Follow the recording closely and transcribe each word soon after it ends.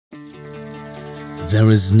There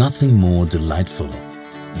is nothing more delightful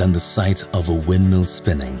than the sight of a windmill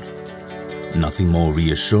spinning. Nothing more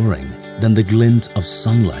reassuring than the glint of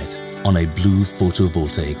sunlight on a blue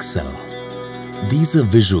photovoltaic cell. These are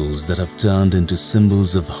visuals that have turned into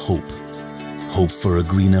symbols of hope. Hope for a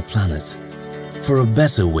greener planet, for a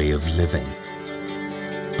better way of living.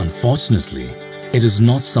 Unfortunately, it is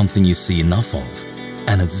not something you see enough of,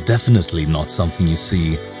 and it's definitely not something you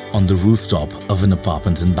see on the rooftop of an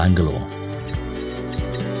apartment in Bangalore.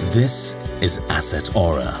 This is Asset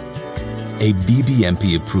Aura, a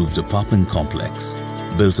BBMP-approved apartment complex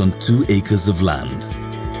built on 2 acres of land.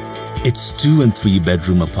 Its 2- and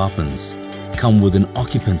 3-bedroom apartments come with an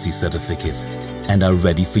occupancy certificate and are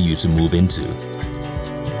ready for you to move into.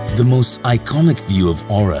 The most iconic view of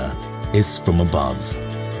Aura is from above.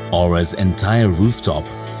 Aura's entire rooftop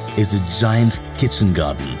is a giant kitchen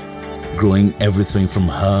garden, growing everything from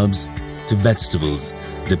herbs to vegetables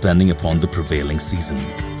depending upon the prevailing season.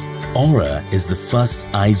 Aura is the first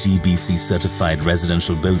IGBC certified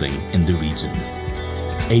residential building in the region.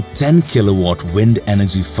 A 10-kilowatt wind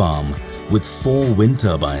energy farm with 4 wind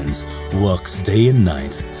turbines works day and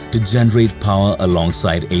night to generate power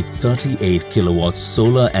alongside a 38-kilowatt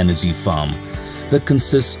solar energy farm that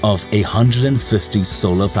consists of 150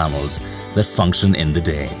 solar panels that function in the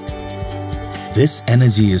day. This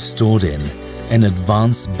energy is stored in an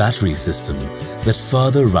advanced battery system that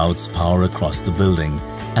further routes power across the building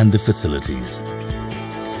and the facilities.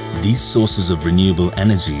 These sources of renewable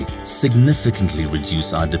energy significantly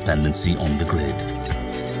reduce our dependency on the grid.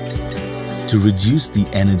 To reduce the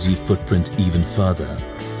energy footprint even further,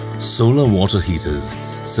 solar water heaters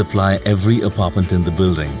supply every apartment in the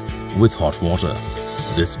building with hot water.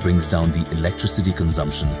 This brings down the electricity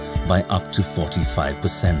consumption by up to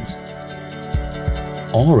 45%.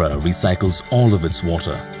 Aura recycles all of its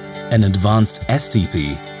water. An advanced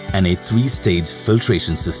STP and a 3-stage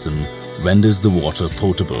filtration system renders the water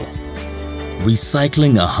potable.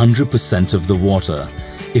 Recycling 100% of the water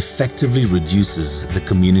effectively reduces the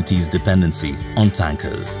community's dependency on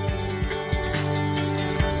tankers.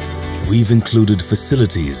 We've included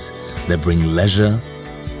facilities that bring leisure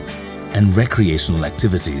and recreational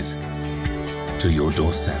activities to your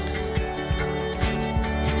doorstep.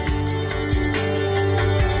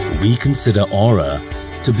 We consider Aura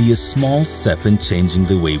to be a small step in changing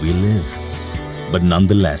the way we live, but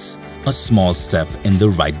nonetheless a small step in the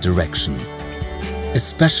right direction,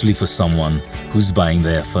 especially for someone who's buying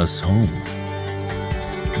their first home.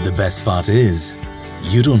 The best part is,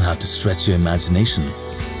 you don't have to stretch your imagination.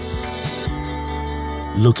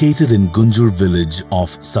 Located in Gunjur village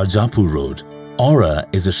off Sarjapur Road, Aura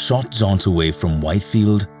is a short jaunt away from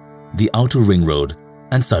Whitefield, the Outer Ring Road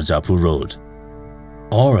and Sarjapur Road.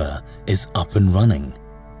 Aura is up and running.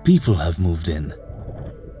 People have moved in.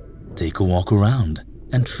 Take a walk around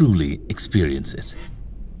and truly experience it.